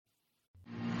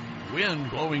Wind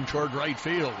blowing toward right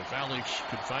field. If Alex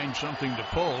could find something to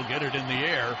pull, get it in the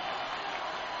air,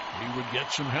 he would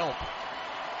get some help.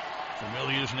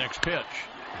 Familia's next pitch.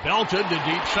 Belted to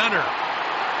deep center.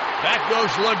 Back goes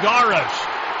Lagares.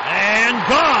 And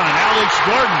gone, Alex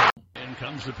Gordon. In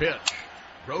comes the pitch.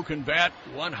 Broken bat,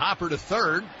 one hopper to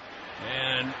third.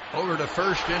 And over to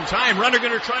first in time. Runner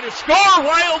going to try to score.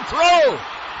 Wild throw.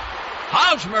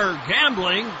 Hosmer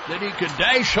gambling that he could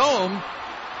dash home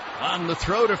on the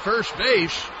throw to first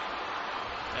base.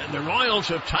 And the Royals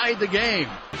have tied the game.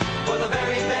 For the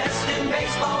very best in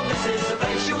baseball, this is the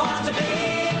place you want to be.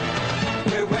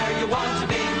 We're where you want to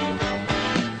be.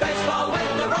 Baseball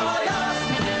with the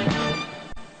Royals.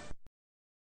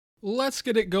 Let's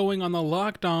get it going on the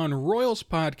Locked On Royals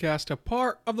podcast, a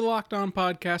part of the Locked On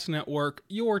Podcast Network,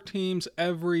 your teams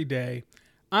every day.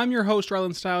 I'm your host,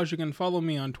 Rylan Stiles. You can follow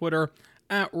me on Twitter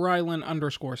at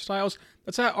Rylan_Stiles.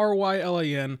 That's at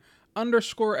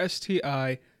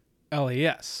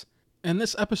RYLAN_STILAS. And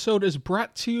this episode is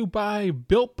brought to you by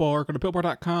Built Bar. Go to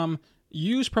BuiltBar.com,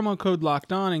 use promo code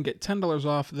Locked On, and get $10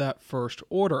 off that first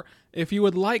order. If you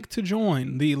would like to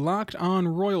join the Locked On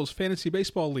Royals Fantasy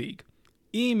Baseball League,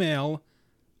 email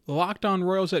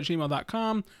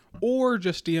lockedonroyals@gmail.com or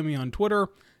just DM me on Twitter,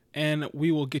 and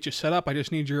we will get you set up. I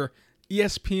just need your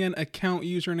ESPN account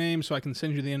username so I can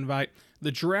send you the invite.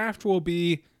 The draft will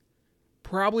be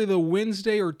probably the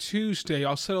Wednesday or Tuesday.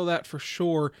 I'll settle that for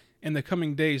sure in the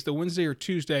coming days, the Wednesday or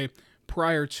Tuesday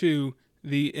prior to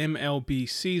the MLB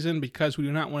season, because we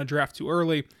do not want to draft too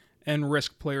early and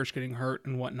risk players getting hurt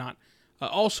and whatnot.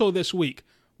 Also this week,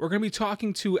 we're going to be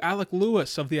talking to Alec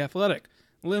Lewis of The Athletic,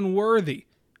 Lynn Worthy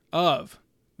of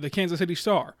the Kansas City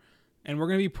Star, and we're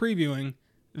going to be previewing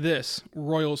this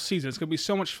Royals season. It's going to be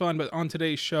so much fun, but on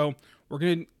today's show, we're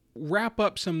going to wrap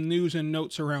up some news and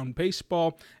notes around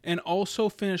baseball and also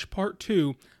finish part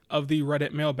 2 of the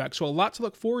Reddit mailbag. So a lot to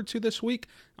look forward to this week.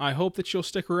 I hope that you'll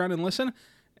stick around and listen,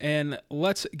 and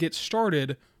let's get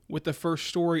started with the first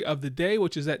story of the day,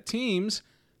 which is that teams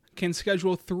can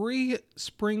schedule 3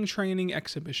 spring training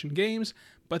exhibition games,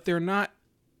 but they're not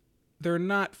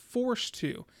forced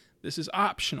to. This is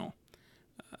optional.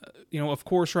 Of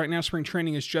course, right now, spring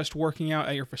training is just working out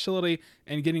at your facility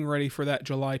and getting ready for that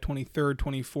July 23rd,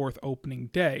 24th opening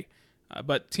day.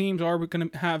 But teams are going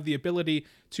to have the ability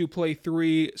to play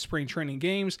 3 spring training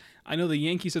games. I know the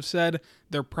Yankees have said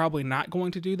they're probably not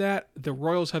going to do that. The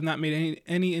Royals have not made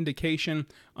any indication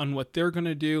on what they're going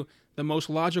to do. The most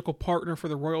logical partner for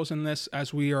the Royals in this,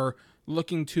 as we are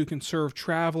looking to conserve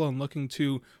travel and looking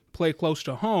to play close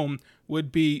to home,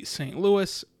 would be St.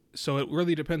 Louis. So it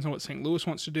really depends on what St. Louis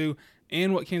wants to do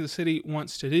and what Kansas City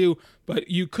wants to do. But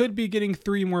you could be getting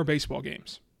 3 more baseball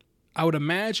games. I would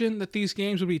imagine that these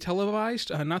games would be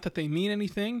televised. Not that they mean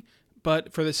anything,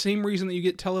 but for the same reason that you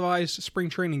get televised spring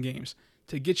training games,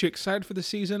 to get you excited for the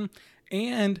season,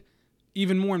 and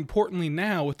even more importantly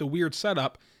now with the weird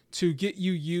setup, to get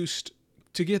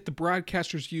the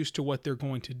broadcasters used to what they're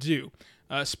going to do,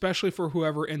 especially for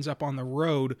whoever ends up on the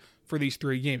road for these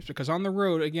 3 games. Because on the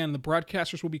road, again, the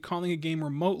broadcasters will be calling a game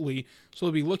remotely, so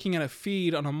they'll be looking at a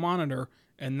feed on a monitor,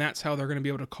 and that's how they're going to be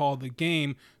able to call the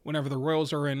game whenever the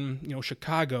Royals are in,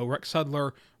 Chicago. Rex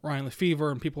Sudler, Ryan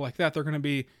Lefevre, and people like that, they're going to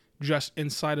be just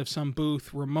inside of some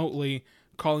booth remotely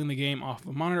calling the game off of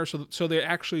a monitor. So they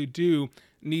actually do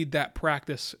need that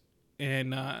practice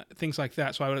and things like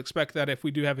that. So I would expect that if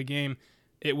we do have a game,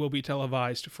 it will be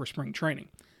televised for spring training.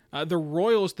 The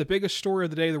Royals, the biggest story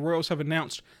of the day, the Royals have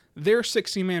announced their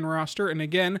 60-man roster. And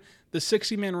again, the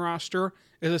 60-man roster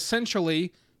is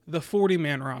essentially the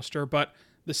 40-man roster, but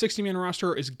the 60-man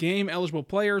roster is game-eligible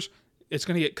players. It's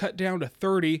going to get cut down to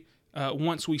 30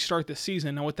 once we start the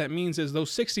season. Now, what that means is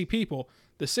those 60 people,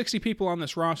 the 60 people on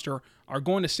this roster, are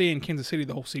going to stay in Kansas City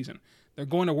the whole season. They're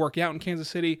going to work out in Kansas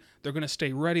City. They're going to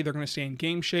stay ready. They're going to stay in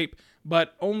game shape.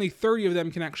 But only 30 of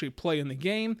them can actually play in the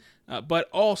game. But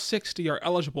all 60 are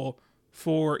eligible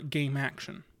for game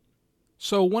action.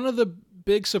 So one of the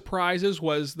big surprises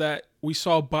was that we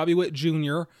saw Bobby Witt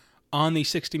Jr. on the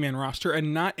 60-man roster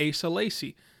and not Asa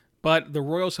Lacy. But the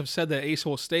Royals have said that Asa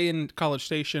will stay in College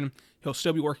Station. He'll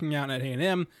still be working out at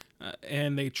A&M,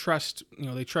 and they trust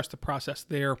the process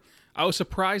there. I was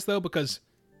surprised, though, because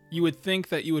you would think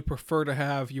that you would prefer to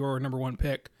have your number 1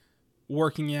 pick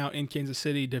working out in Kansas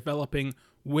City, developing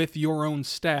with your own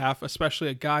staff, especially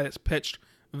a guy that's pitched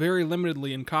very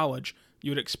limitedly in college.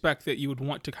 You would expect that you would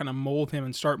want to kind of mold him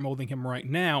and start molding him right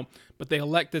now, but they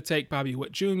elect to take Bobby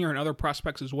Witt Jr. and other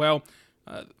prospects as well.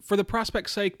 For the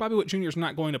prospect's sake, Bobby Witt Jr. is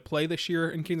not going to play this year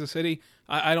in Kansas City.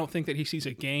 I don't think that he sees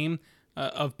a game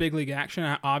of big league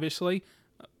action, obviously,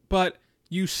 but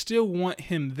you still want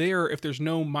him there if there's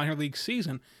no minor league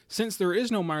season. Since there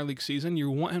is no minor league season, you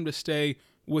want him to stay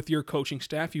with your coaching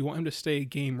staff. You want him to stay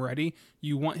game ready.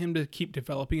 You want him to keep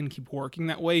developing and keep working.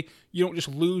 That way, you don't just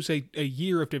lose a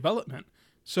year of development.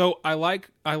 So I like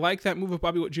that move of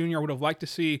Bobby Witt Jr. I would have liked to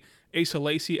see Asa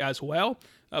Lacy as well.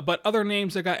 But other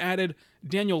names that got added,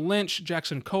 Daniel Lynch,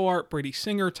 Jackson Coart, Brady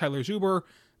Singer, Tyler Zuber,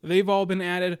 they've all been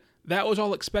added. That was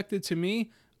all expected to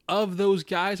me. Of those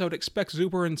guys, I would expect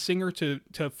Zuber and Singer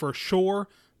to for sure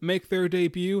make their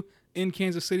debut in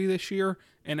Kansas City this year.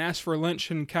 And as for Lynch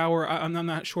and Coart, I'm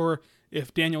not sure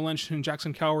if Daniel Lynch and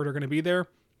Jackson Coart are going to be there.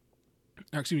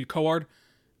 Coart.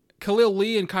 Khalil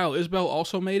Lee and Kyle Isbell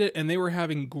also made it, and they were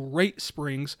having great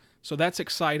springs, so that's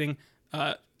exciting.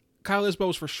 Kyle Isbell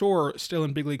was for sure still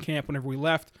in big league camp whenever we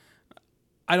left.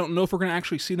 I don't know if we're going to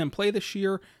actually see them play this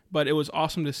year, but it was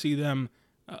awesome to see them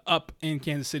up in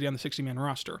Kansas City on the 60-man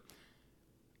roster.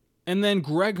 And then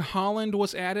Greg Holland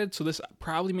was added, so this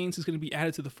probably means he's going to be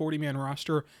added to the 40-man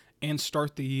roster and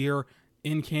start the year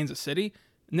in Kansas City.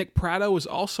 Nick Pratto was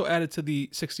also added to the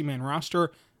 60-man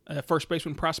roster, first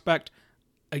baseman prospect.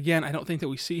 Again, I don't think that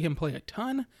we see him play a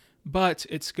ton, but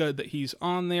it's good that he's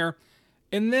on there.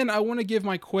 And then I want to give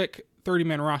my quick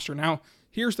 30-man roster. Now,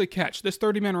 here's the catch. This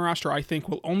 30-man roster, I think,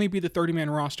 will only be the 30-man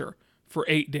roster for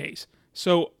 8 days.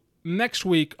 So next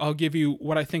week, I'll give you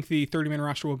what I think the 30-man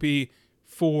roster will be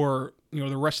for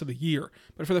the rest of the year.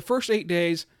 But for the first 8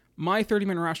 days, my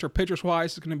 30-man roster,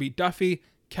 pitchers-wise, is going to be Duffy,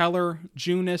 Keller,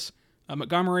 Junis,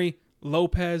 Montgomery,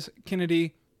 Lopez,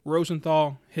 Kennedy,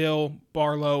 Rosenthal, Hill,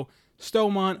 Barlow,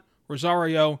 Stomont,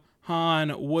 Rosario,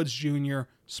 Hahn, Woods Jr.,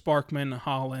 Sparkman,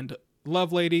 Holland,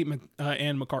 Lovelady,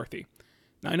 and McCarthy.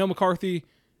 Now, I know McCarthy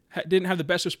didn't have the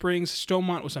best of springs.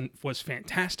 Stomont was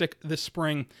fantastic this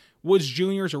spring. Woods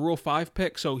Jr. is a Rule 5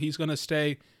 pick, so he's going to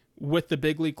stay with the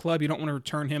big league club. You don't want to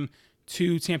return him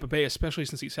to Tampa Bay, especially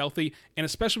since he's healthy, and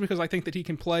especially because I think that he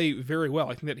can play very well.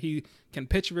 I think that he can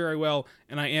pitch very well,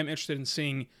 and I am interested in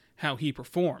seeing how he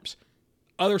performs.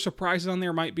 Other surprises on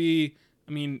there might be,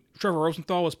 Trevor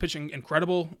Rosenthal was pitching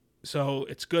incredible, so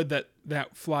it's good that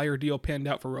that Flyer deal panned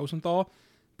out for Rosenthal.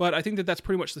 But I think that that's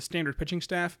pretty much the standard pitching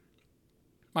staff.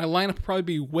 My lineup will probably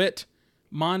be Witt,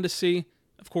 Mondesi,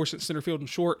 of course, at center field and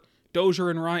short, Dozier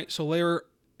and right, Soler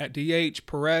at DH,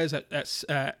 Perez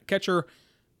at catcher.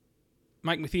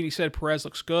 Mike Matheny said Perez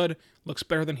looks good, looks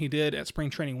better than he did at Spring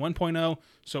Training 1.0,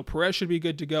 so Perez should be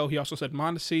good to go. He also said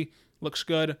Mondesi looks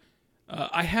good.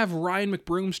 I have Ryan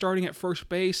McBroom starting at first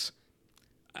base.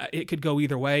 It could go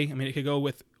either way. It could go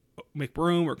with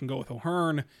McBroom or it can go with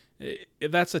O'Hearn.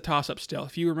 That's a toss-up still.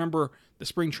 If you remember, the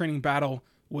spring training battle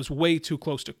was way too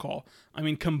close to call.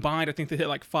 Combined, I think they hit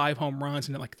like 5 home runs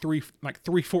and like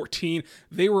 314.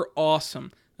 They were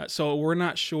awesome. So we're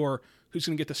not sure who's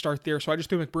going to get the start there. So I just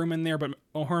threw McBroom in there, but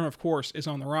O'Hearn, of course, is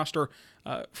on the roster.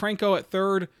 Franco at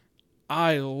third.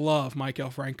 I love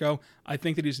Maikel Franco. I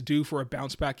think that he's due for a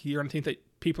bounce-back year, and I think that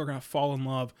people are going to fall in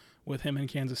love with him in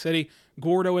Kansas City.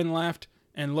 Gordo in left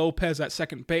and Lopez at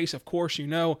second base. Of course,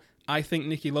 I think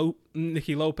Nicky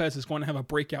Lopez is going to have a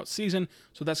breakout season,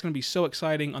 so that's going to be so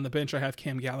exciting. On the bench, I have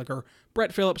Cam Gallagher,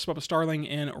 Brett Phillips, Bubba Starling,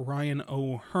 and Ryan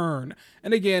O'Hearn.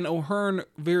 And again, O'Hearn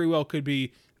very well could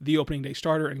be the opening day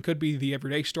starter and could be the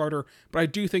everyday starter, but I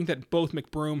do think that both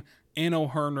McBroom and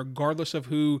O'Hearn, regardless of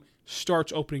who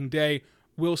starts opening day,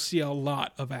 will see a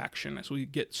lot of action as we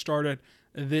get started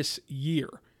this year.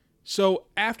 So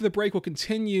after the break, we'll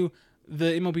continue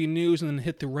the MLB news and then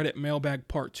hit the Reddit mailbag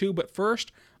part 2. But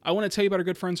first, I want to tell you about our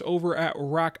good friends over at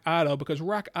Rock Auto, because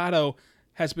Rock Auto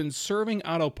has been serving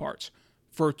auto parts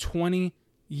for 20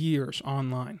 years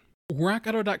online.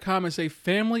 RockAuto.com is a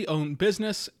family-owned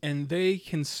business, and they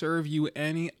can serve you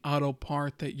any auto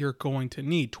part that you're going to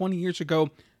need. 20 years ago,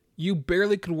 you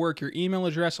barely could work your email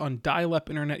address on dial-up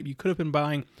internet. You could have been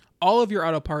buying all of your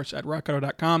auto parts at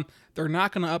RockAuto.com. They're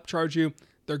not going to upcharge you.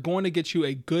 They're going to get you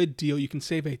a good deal. You can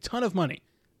save a ton of money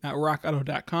at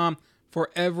RockAuto.com for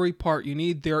every part you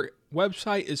need. Their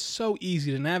website is so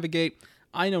easy to navigate.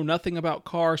 I know nothing about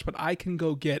cars, but I can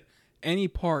go get any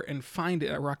part and find it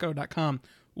at RockAuto.com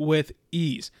with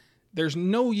ease. There's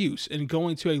no use in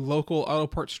going to a local auto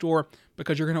parts store,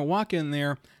 because you're going to walk in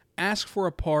there, ask for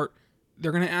a part.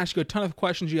 They're going to ask you a ton of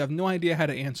questions you have no idea how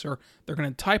to answer. They're going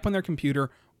to type on their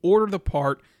computer, order the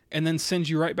part, and then send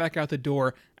you right back out the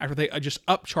door after they just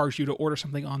upcharge you to order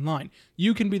something online.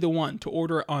 You can be the one to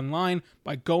order it online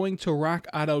by going to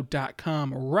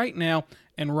rockauto.com right now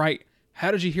and write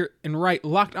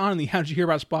Locked On in the How Did You Hear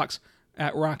About Us box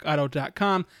at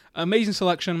rockauto.com. Amazing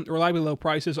selection, reliably low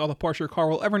prices, all the parts your car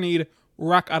will ever need.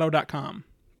 rockauto.com.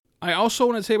 I also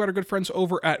want to tell you about our good friends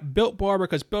over at Built Bar,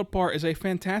 because Built Bar is a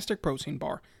fantastic protein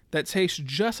bar. that tastes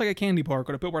just like a candy bar.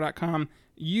 Go to BuiltBar.com,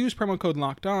 use promo code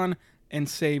LOCKEDON, and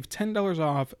save $10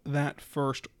 off that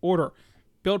first order.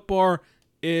 Built Bar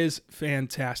is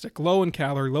fantastic. Low in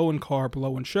calorie, low in carb,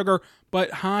 low in sugar,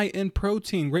 but high in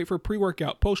protein. Great for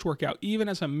pre-workout, post-workout, even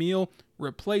as a meal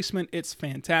replacement. It's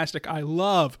fantastic. I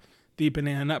love the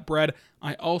banana nut bread.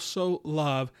 I also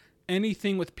love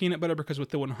anything with peanut butter because with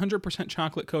the 100%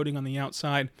 chocolate coating on the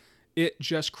outside, it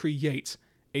just creates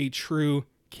a true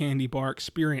candy bar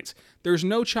experience. There's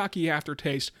no chalky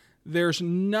aftertaste. There's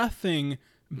nothing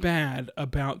bad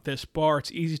about this bar.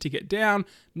 It's easy to get down.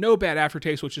 No bad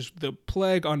aftertaste, which is the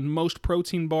plague on most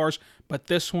protein bars, but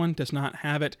this one does not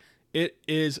have it. It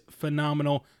is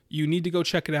phenomenal. You need to go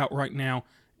check it out right now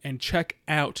and check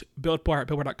out Built Bar at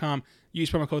BuiltBar.com.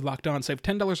 Use promo code LOCKEDON. Save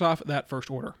 $10 off that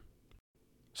first order.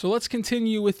 So let's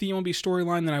continue with the MLB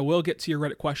storyline, then I will get to your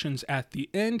Reddit questions at the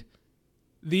end.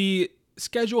 The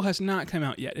schedule has not come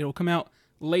out yet. It'll come out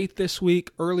late this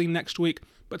week, early next week.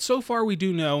 But so far, we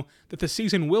do know that the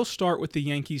season will start with the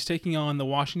Yankees taking on the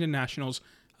Washington Nationals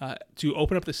to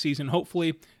open up the season.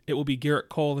 Hopefully, it will be Garrett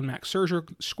Cole and Max Scherzer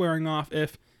squaring off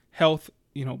if health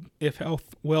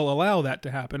will allow that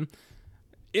to happen.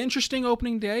 Interesting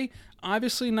opening day.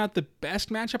 Obviously, not the best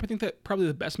matchup. I think that probably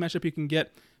the best matchup you can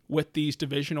get with these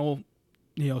divisional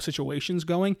situations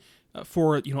going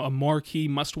for a marquee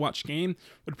must-watch game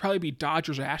would probably be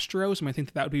Dodgers-Astros. I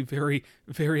think that would be very,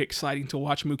 very exciting to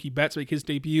watch Mookie Betts make his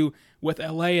debut with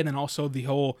LA, and then also the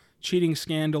whole cheating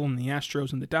scandal and the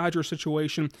Astros and the Dodgers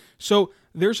situation. So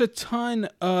there's a ton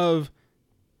of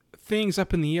things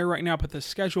up in the air right now with the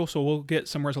schedule, so we'll get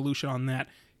some resolution on that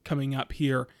coming up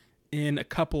here in a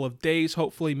couple of days,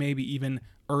 hopefully maybe even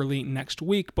early next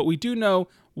week. But we do know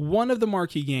one of the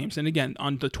marquee games, and again,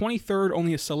 on the 23rd,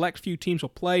 only a select few teams will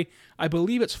play. I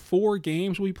believe it's 4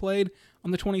 games we played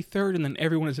on the 23rd, and then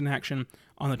everyone is in action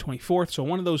on the 24th. So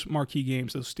one of those marquee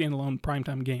games, those standalone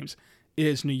primetime games,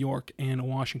 is New York and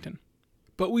Washington.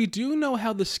 But we do know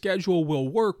how the schedule will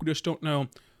work. We just don't know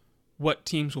what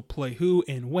teams will play who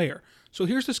and where. So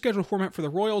here's the schedule format for the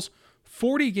Royals.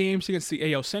 40 games against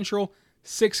the AL Central,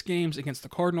 6 games against the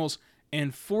Cardinals,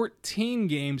 and 14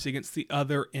 games against the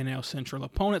other NL Central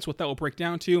opponents. What that will break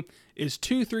down to is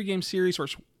 2 3-game series where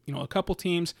it's a couple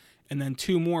teams, and then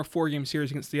 2 more 4-game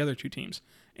series against the other 2 teams.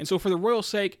 And so for the Royals'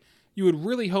 sake, you would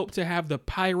really hope to have the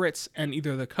Pirates and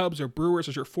either the Cubs or Brewers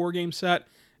as your 4-game set,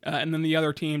 and then the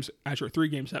other teams as your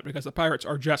 3-game set, because the Pirates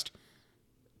are just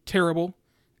terrible,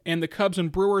 and the Cubs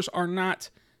and Brewers are not,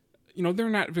 they're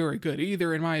not very good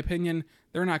either, in my opinion.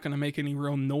 They're not going to make any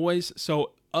real noise.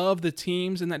 So of the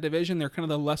teams in that division, they're kind of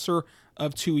the lesser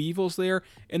of 2 evils there.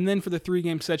 And then for the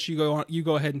 3-game sets, you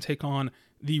go ahead and take on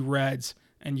the Reds,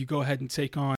 and you go ahead and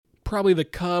take on probably the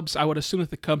Cubs. I would assume that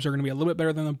the Cubs are going to be a little bit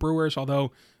better than the Brewers,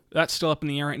 although that's still up in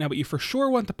the air right now. But you for sure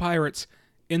want the Pirates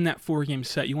in that 4-game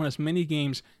set. You want as many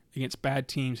games against bad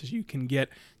teams as you can get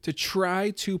to try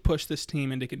to push this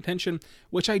team into contention,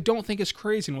 which I don't think is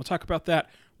crazy. And we'll talk about that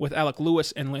with Alec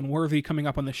Lewis and Lynn Worthy coming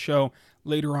up on the show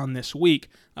later on this week.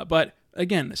 But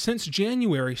again, since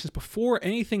January, since before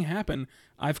anything happened,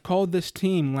 I've called this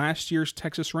team last year's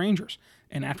Texas Rangers.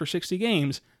 And after 60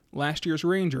 games, last year's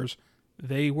Rangers,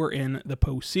 they were in the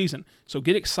postseason. So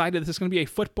get excited. This is going to be a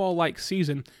football-like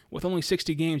season. With only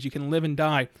 60 games, you can live and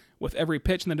die with every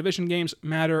pitch, and the division games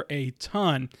matter a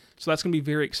ton. So that's going to be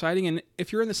very exciting. And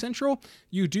if you're in the Central,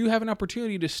 you do have an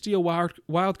opportunity to steal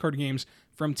wild card games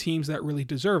from teams that really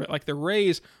deserve it. Like the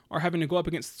Rays are having to go up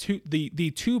against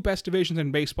the 2 best divisions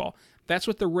in baseball. That's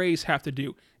what the Rays have to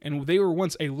do. And they were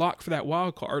once a lock for that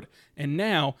wild card. And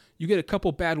now you get a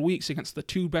couple bad weeks against the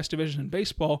 2 best divisions in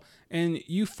baseball, and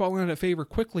you've fallen out of favor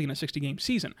quickly in a 60-game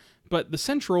season. But the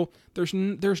Central, there's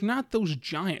not those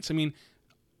giants. I mean,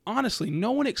 honestly,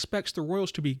 no one expects the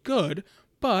Royals to be good,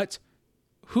 but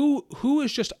who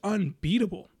is just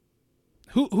unbeatable?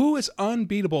 Who is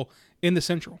unbeatable in the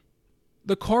Central?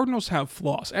 The Cardinals have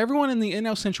flaws. Everyone in the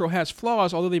NL Central has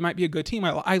flaws, although they might be a good team.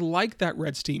 I like that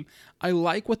Reds team. I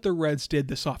like what the Reds did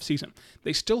this offseason.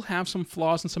 They still have some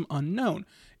flaws and some unknown.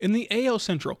 In the AL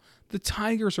Central, the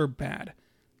Tigers are bad.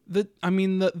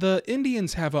 The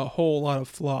Indians have a whole lot of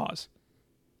flaws.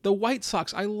 The White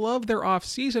Sox, I love their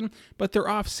offseason, but their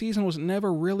offseason was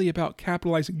never really about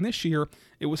capitalizing this year.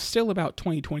 It was still about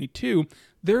 2022.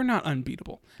 They're not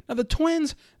unbeatable. Now, the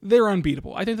Twins, they're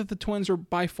unbeatable. I think that the Twins are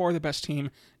by far the best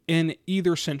team in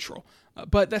either Central.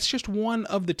 But that's just one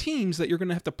of the teams that you're going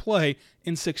to have to play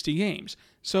in 60 games.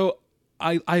 So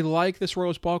I like this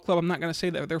Royals ball club. I'm not going to say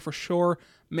that they're for sure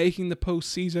making the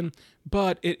postseason,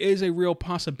 but it is a real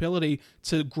possibility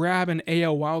to grab an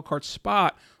AL wildcard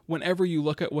spot whenever you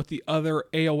look at what the other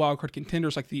AL wildcard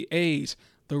contenders like the A's,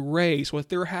 the Rays, what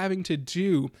they're having to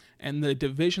do, and the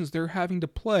divisions they're having to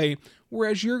play,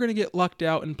 whereas you're going to get lucked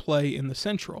out and play in the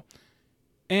Central.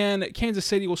 And Kansas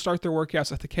City will start their workouts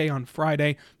at the K on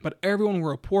Friday, but everyone will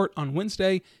report on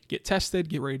Wednesday, get tested,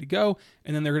 get ready to go,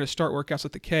 and then they're going to start workouts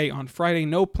at the K on Friday.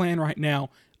 No plan right now,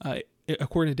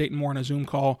 according to Dayton Moore on a Zoom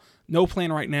call, no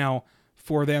plan right now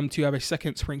for them to have a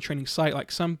second spring training site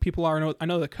like some people are. I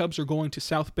know the Cubs are going to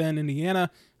South Bend,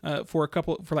 Indiana for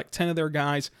like 10 of their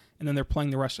guys, and then they're playing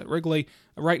the rest at Wrigley.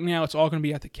 Right now, it's all going to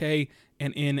be at the K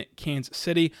and in Kansas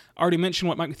City. I already mentioned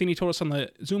what Mike Matheny told us on the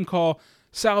Zoom call.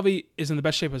 Salvi is in the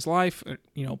best shape of his life,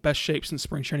 best shape since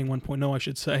spring training 1.0, I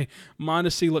should say.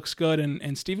 Mondesi looks good,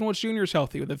 and Stephen Woods Jr. is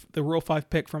healthy with the Rule 5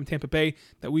 pick from Tampa Bay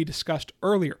that we discussed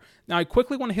earlier. Now, I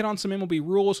quickly want to hit on some MLB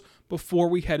rules before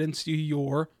we head into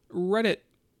your Reddit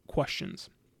questions.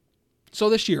 So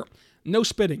this year, no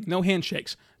spitting, no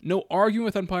handshakes, no arguing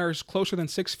with umpires closer than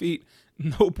 6 feet,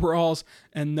 no brawls,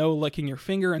 and no licking your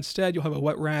finger. Instead, you'll have a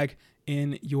wet rag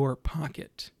in your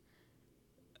pocket.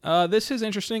 This is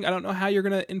interesting. I don't know how you're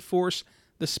going to enforce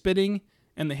the spitting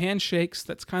and the handshakes.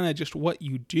 That's kind of just what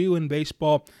you do in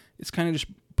baseball. It's kind of just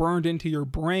burned into your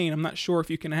brain. I'm not sure if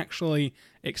you can actually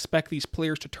expect these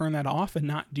players to turn that off and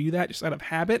not do that just out of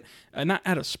habit, not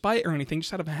out of spite or anything,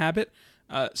 just out of habit.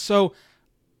 So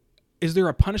is there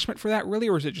a punishment for that really,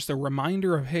 or is it just a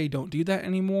reminder of, hey, don't do that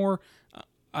anymore?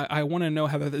 I want to know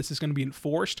how this is going to be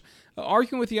enforced.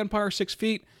 Arguing with the umpire 6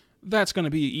 feet, that's going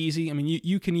to be easy. I mean,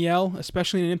 you can yell,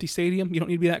 especially in an empty stadium. You don't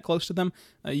need to be that close to them.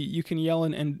 You can yell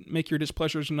and make your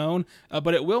displeasures known.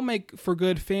 But it will make for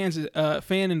good fan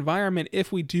environment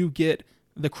if we do get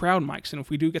the crowd mics and if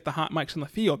we do get the hot mics on the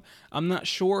field. I'm not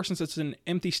sure, since it's an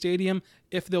empty stadium,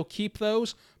 if they'll keep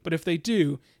those. But if they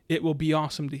do, it will be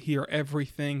awesome to hear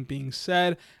everything being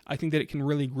said. I think that it can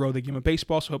really grow the game of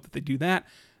baseball, so I hope that they do that.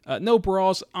 No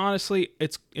brawls. Honestly,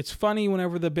 it's funny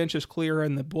whenever the bench is clear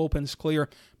and the bullpen's clear,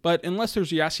 but unless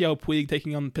there's Yasiel Puig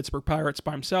taking on the Pittsburgh Pirates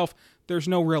by himself, there's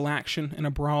no real action in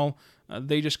a brawl.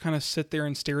 They just kind of sit there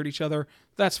and stare at each other.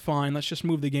 That's fine. Let's just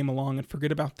move the game along and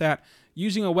forget about that.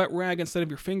 Using a wet rag instead of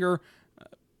your finger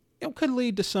could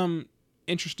lead to some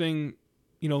interesting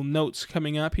notes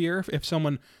coming up here if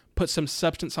someone put some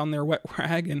substance on their wet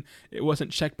rag and it wasn't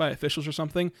checked by officials or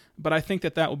something, but I think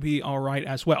that will be all right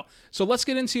as well. So let's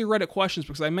get into your Reddit questions,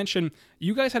 because I mentioned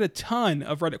you guys had a ton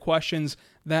of Reddit questions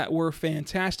that were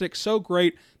fantastic, so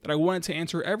great that I wanted to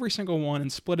answer every single one and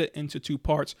split it into 2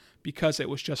 parts because it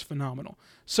was just phenomenal.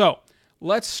 So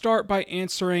let's start by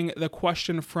answering the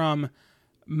question from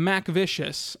Mac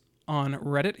Vicious on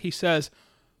Reddit. He says,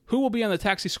 who will be on the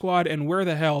taxi squad and where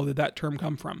the hell did that term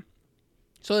come from?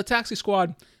 So the taxi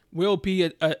squad will be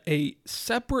a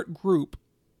separate group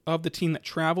of the team that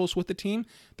travels with the team.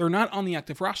 They're not on the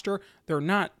active roster. They're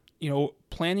not,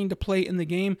 planning to play in the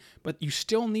game, but you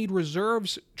still need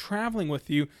reserves traveling with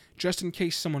you just in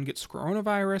case someone gets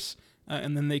coronavirus,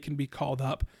 and then they can be called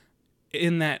up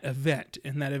in that event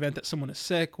that someone is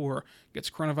sick or gets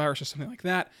coronavirus or something like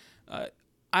that.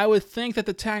 I would think that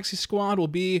the taxi squad will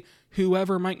be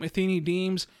whoever Mike Matheny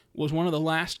deems was one of the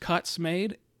last cuts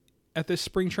made at this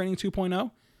spring training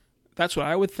 2.0. That's what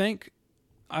I would think.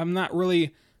 I don't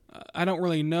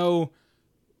really know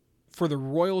for the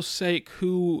Royals' sake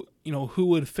who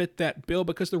would fit that bill,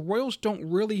 because the Royals don't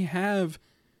really have,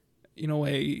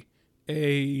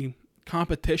 a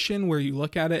competition where you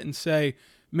look at it and say,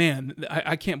 man,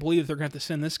 I can't believe they're going to have to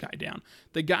send this guy down.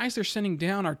 The guys they're sending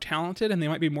down are talented, and they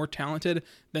might be more talented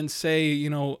than, say,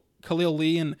 Khalil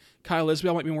Lee and Kyle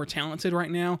Isbell might be more talented right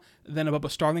now than a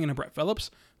Bubba Starling and a Brett Phillips,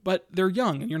 but they're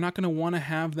young, and you're not going to want to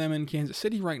have them in Kansas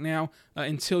City right now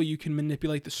until you can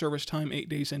manipulate the service time 8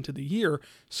 days into the year.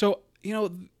 So,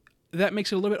 that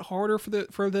makes it a little bit harder for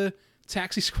the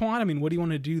taxi squad. I mean, what do you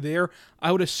want to do there?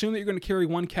 I would assume that you're going to carry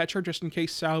one catcher just in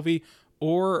case Salvi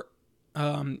or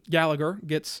Gallagher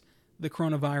gets the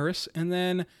coronavirus, and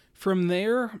then from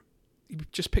there,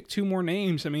 just pick 2 more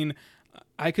names. I mean,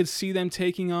 I could see them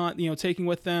taking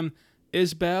with them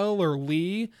Isbell or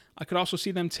Lee. I could also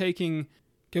see them taking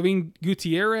Kevin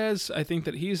Gutierrez. I think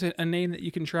that he's a name that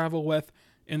you can travel with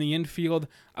in the infield.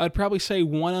 I would probably say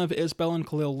one of Isbell and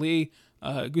Khalil Lee,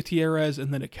 Gutierrez,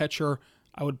 and then a catcher.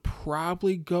 I would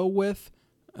probably go with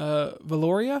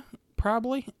Valoria,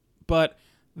 probably, but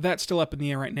that's still up in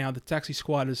the air right now. The taxi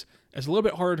squad is a little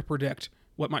bit harder to predict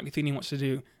what Mike Matheny wants to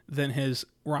do than his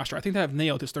roster. I think they have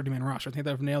nailed his 30-man roster. I think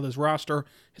they have nailed his roster,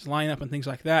 his lineup, and things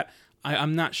like that.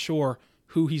 I'm not sure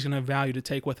who he's going to value to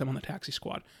take with him on the taxi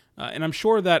squad. And I'm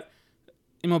sure that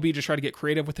MLB just tried to get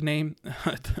creative with the name.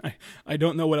 I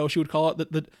don't know what else you would call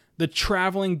it. The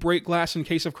traveling break glass in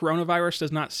case of coronavirus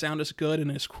does not sound as good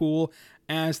and as cool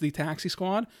as the taxi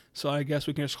squad, so I guess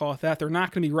we can just call it that. They're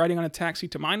not going to be riding on a taxi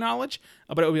to my knowledge,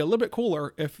 but it would be a little bit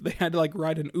cooler if they had to like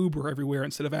ride an Uber everywhere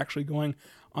instead of actually going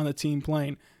on the team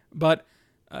plane. But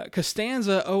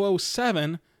Costanza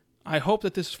 007, I hope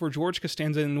that this is for George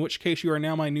Costanza, in which case you are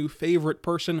now my new favorite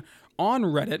person on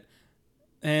Reddit.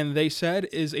 And they said,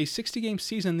 is a 60-game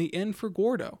season the end for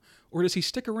Gordo? Or does he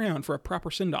stick around for a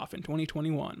proper send-off in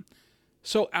 2021?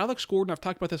 So Alex Gordon, I've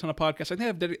talked about this on a podcast. I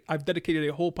think I've dedicated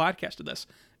a whole podcast to this,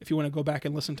 if you want to go back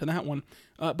and listen to that one.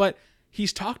 But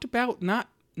he's talked about not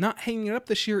hanging it up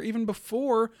this year, even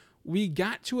before we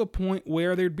got to a point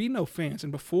where there'd be no fans.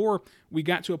 And before we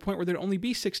got to a point where there'd only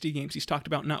be 60 games, he's talked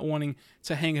about not wanting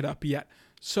to hang it up yet.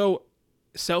 So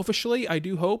selfishly, I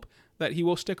do hope that he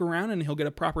will stick around and he'll get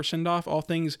a proper send-off.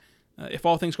 If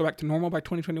all things go back to normal by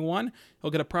 2021, he'll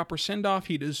get a proper send-off.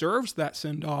 He deserves that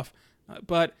send-off,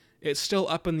 but it's still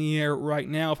up in the air right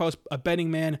now. If I was a betting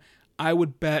man, I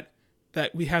would bet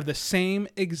that we have the same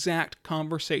exact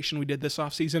conversation we did this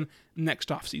offseason next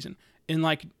offseason.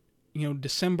 In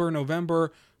December,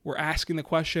 November, we're asking the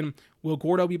question, will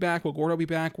Gordo be back? Will Gordo be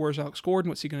back? Where's Alex Gordon?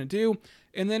 What's he going to do?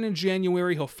 And then in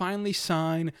January, he'll finally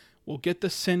sign. We'll get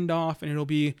the send-off, and it'll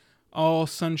be all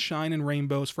sunshine and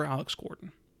rainbows for Alex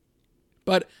Gordon.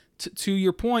 But to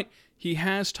your point, he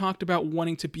has talked about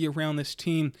wanting to be around this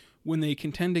team when they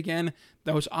contend again.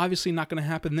 That was obviously not going to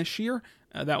happen this year.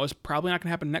 That was probably not going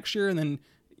to happen next year. And then,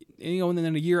 and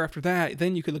then a year after that,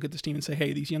 then you could look at this team and say,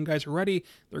 hey, these young guys are ready.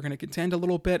 They're going to contend a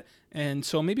little bit. And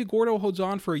so maybe Gordo holds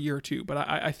on for a year or two. But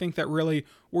I think that really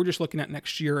we're just looking at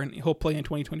next year, and he'll play in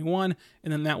 2021,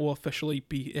 and then that will officially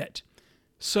be it.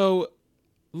 So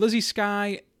Lizzie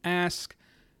Sky asks,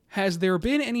 has there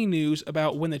been any news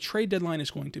about when the trade deadline is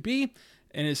going to be?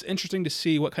 And it's interesting to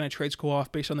see what kind of trades go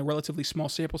off based on the relatively small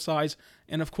sample size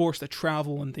and, of course, the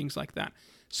travel and things like that.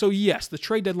 So, yes, the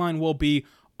trade deadline will be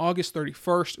August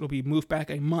 31st. It'll be moved back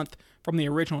a month from the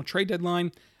original trade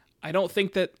deadline. I don't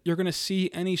think that you're going to see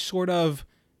any sort of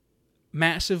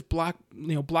massive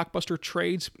blockbuster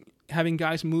trades having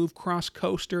guys move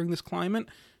cross-coast during this climate.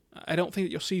 I don't think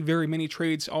that you'll see very many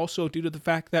trades also due to the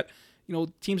fact that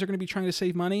teams are going to be trying to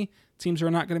save money. Teams are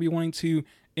not going to be wanting to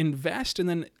invest. And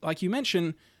then, like you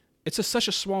mentioned, it's such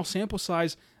a small sample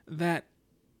size that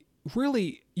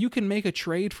really you can make a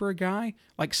trade for a guy.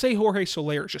 Like, say Jorge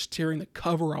Soler is just tearing the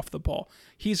cover off the ball.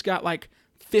 He's got like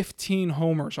 15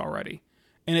 homers already,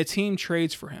 and a team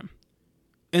trades for him.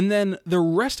 And then the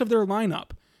rest of their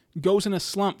lineup goes in a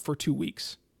slump for 2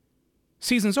 weeks.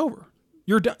 Season's over.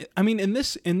 You're done. I mean, in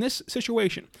this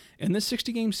situation, in this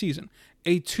 60-game season,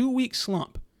 a 2-week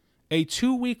slump, a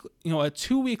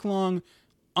 2-week long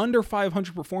under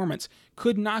 500 performance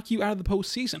could knock you out of the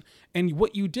postseason. And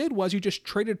what you did was you just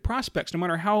traded prospects, no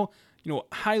matter how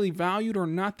highly valued or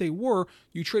not they were.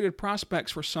 You traded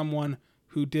prospects for someone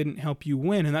who didn't help you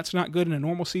win, and that's not good in a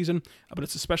normal season. But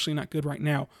it's especially not good right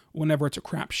now, whenever it's a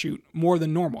crapshoot more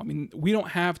than normal. I mean, we don't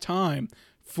have time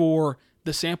for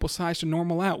the sample size to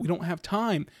normal out. We don't have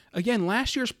time. Again,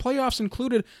 last year's playoffs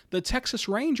included the Texas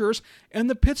Rangers and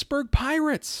the Pittsburgh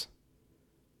Pirates.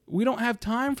 We don't have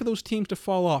time for those teams to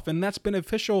fall off, and that's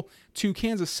beneficial to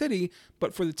Kansas City,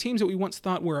 but for the teams that we once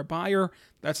thought were a buyer,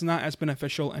 that's not as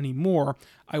beneficial anymore.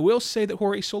 I will say that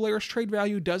Jorge Soler's trade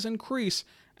value does increase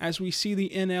as we see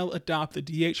the NL adopt the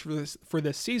DH for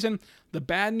this season. The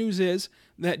bad news is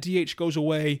that DH goes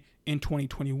away in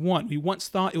 2021. We once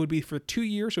thought it would be for 2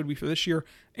 years, it would be for this year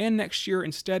and next year.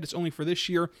 Instead, it's only for this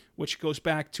year, which goes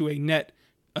back to a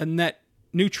net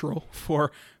neutral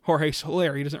for Jorge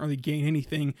Soler. He doesn't really gain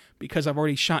anything because I've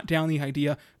already shot down the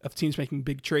idea of teams making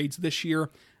big trades this year.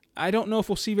 I don't know if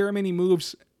we'll see very many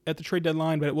moves at the trade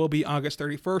deadline, but it will be August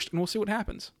 31st, and we'll see what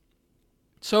happens.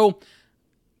 So,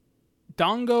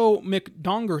 Dongo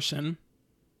McDongerson,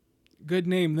 good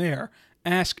name there,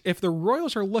 asked, if the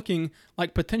Royals are looking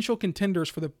like potential contenders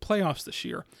for the playoffs this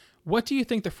year, what do you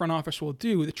think the front office will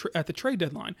do at the trade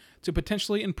deadline to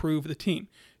potentially improve the team?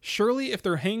 Surely, if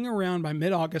they're hanging around by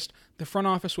mid-August, the front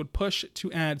office would push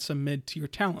to add some mid-tier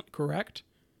talent, correct?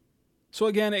 So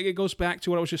again, it goes back to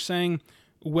what I was just saying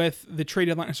with the trade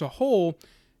deadline as a whole.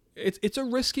 It's a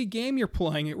risky game you're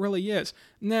playing. It really is.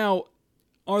 Now,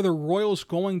 are the Royals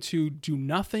going to do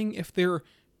nothing if they're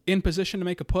in position to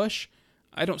make a push?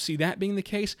 I don't see that being the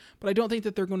case, but I don't think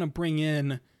that they're going to bring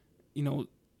in,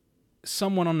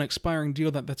 someone on an expiring deal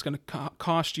that's going to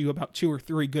cost you about 2 or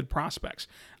 3 good prospects.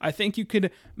 I think you could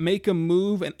make a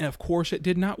move, and of course it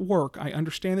did not work. I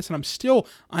understand this, and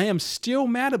I am still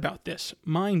mad about this,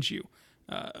 mind you,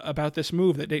 about this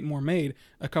move that Dayton Moore made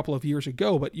a couple of years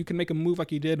ago. But you can make a move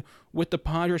like you did with the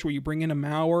Padres, where you bring in a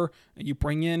Mauer, and you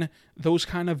bring in those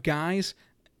kind of guys,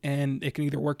 and it can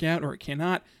either work out or it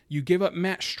cannot. You give up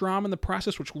Matt Strahm in the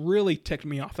process, which really ticked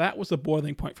me off. That was the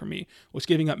boiling point for me, was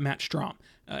giving up Matt Strahm.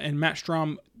 And Matt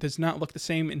Strahm does not look the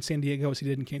same in San Diego as he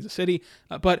did in Kansas City.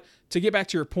 But to get back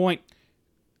to your point,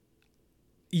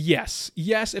 yes,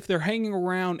 if they're hanging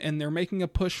around and they're making a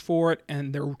push for it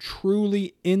and they're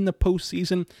truly in the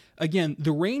postseason. Again,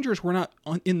 the Rangers were not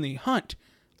in the hunt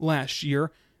last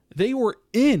year. They were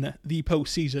in the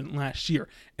postseason last year,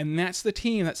 and that's the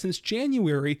team that since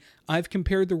January I've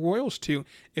compared the Royals to.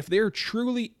 If they're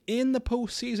truly in the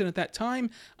postseason at that time,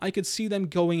 I could see them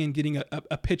going and getting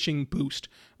a pitching boost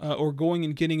or going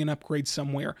and getting an upgrade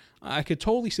somewhere. I could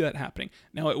totally see that happening.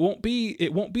 Now it won't be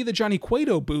the Johnny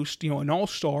Cueto boost, an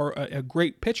all-star, a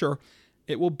great pitcher.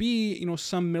 It will be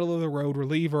some middle of the road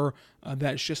reliever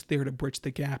that's just there to bridge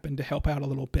the gap and to help out a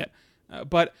little bit.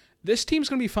 But this team's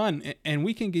going to be fun, and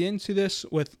we can get into this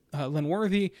with Lynn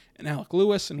Worthy and Alec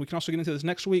Lewis, and we can also get into this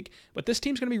next week. But this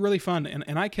team's going to be really fun,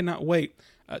 and I cannot wait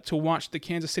to watch the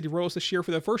Kansas City Royals this year for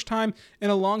the first time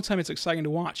in a long time. It's exciting to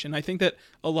watch, and I think that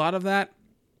a lot of that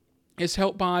is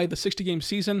helped by the 60-game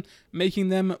season, making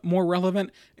them more relevant,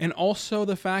 and also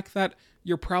the fact that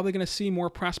you're probably going to see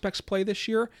more prospects play this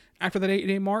year after that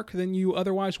 8-day mark than you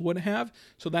otherwise would have.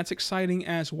 So that's exciting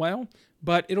as well.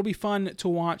 But it'll be fun to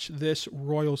watch this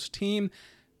Royals team.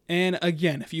 And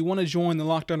again, if you want to join the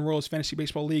Locked On Royals Fantasy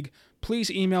Baseball League,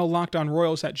 please email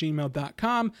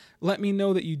lockedonroyals@gmail.com. Let me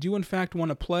know that you do in fact want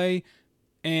to play,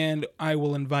 and I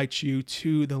will invite you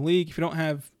to the league. If you don't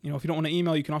want to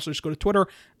email, you can also just go to Twitter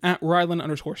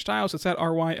 @Rylan_Styles. It's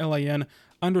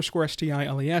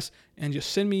 @RYLAN_STILES, and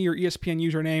just send me your ESPN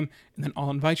username, and then I'll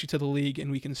invite you to the league,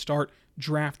 and we can start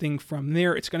drafting from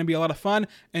there. It's going to be a lot of fun,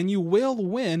 and you will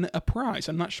win a prize.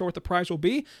 I'm not sure what the prize will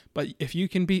be, but if you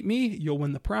can beat me, you'll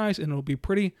win the prize, and it'll be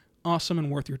pretty awesome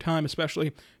and worth your time,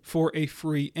 especially for a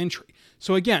free entry.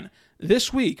 So again,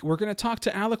 this week, we're going to talk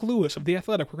to Alec Lewis of The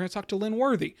Athletic. We're going to talk to Lynn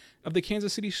Worthy of the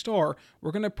Kansas City Star.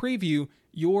 We're going to preview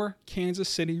your Kansas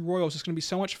City Royals. It's going to be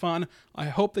so much fun. I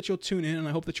hope that you'll tune in, and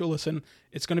I hope that you'll listen.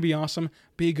 It's going to be awesome.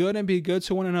 Be good and be good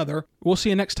to one another. We'll see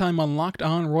you next time on Locked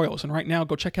On Royals. And right now,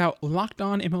 go check out Locked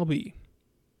On MLB.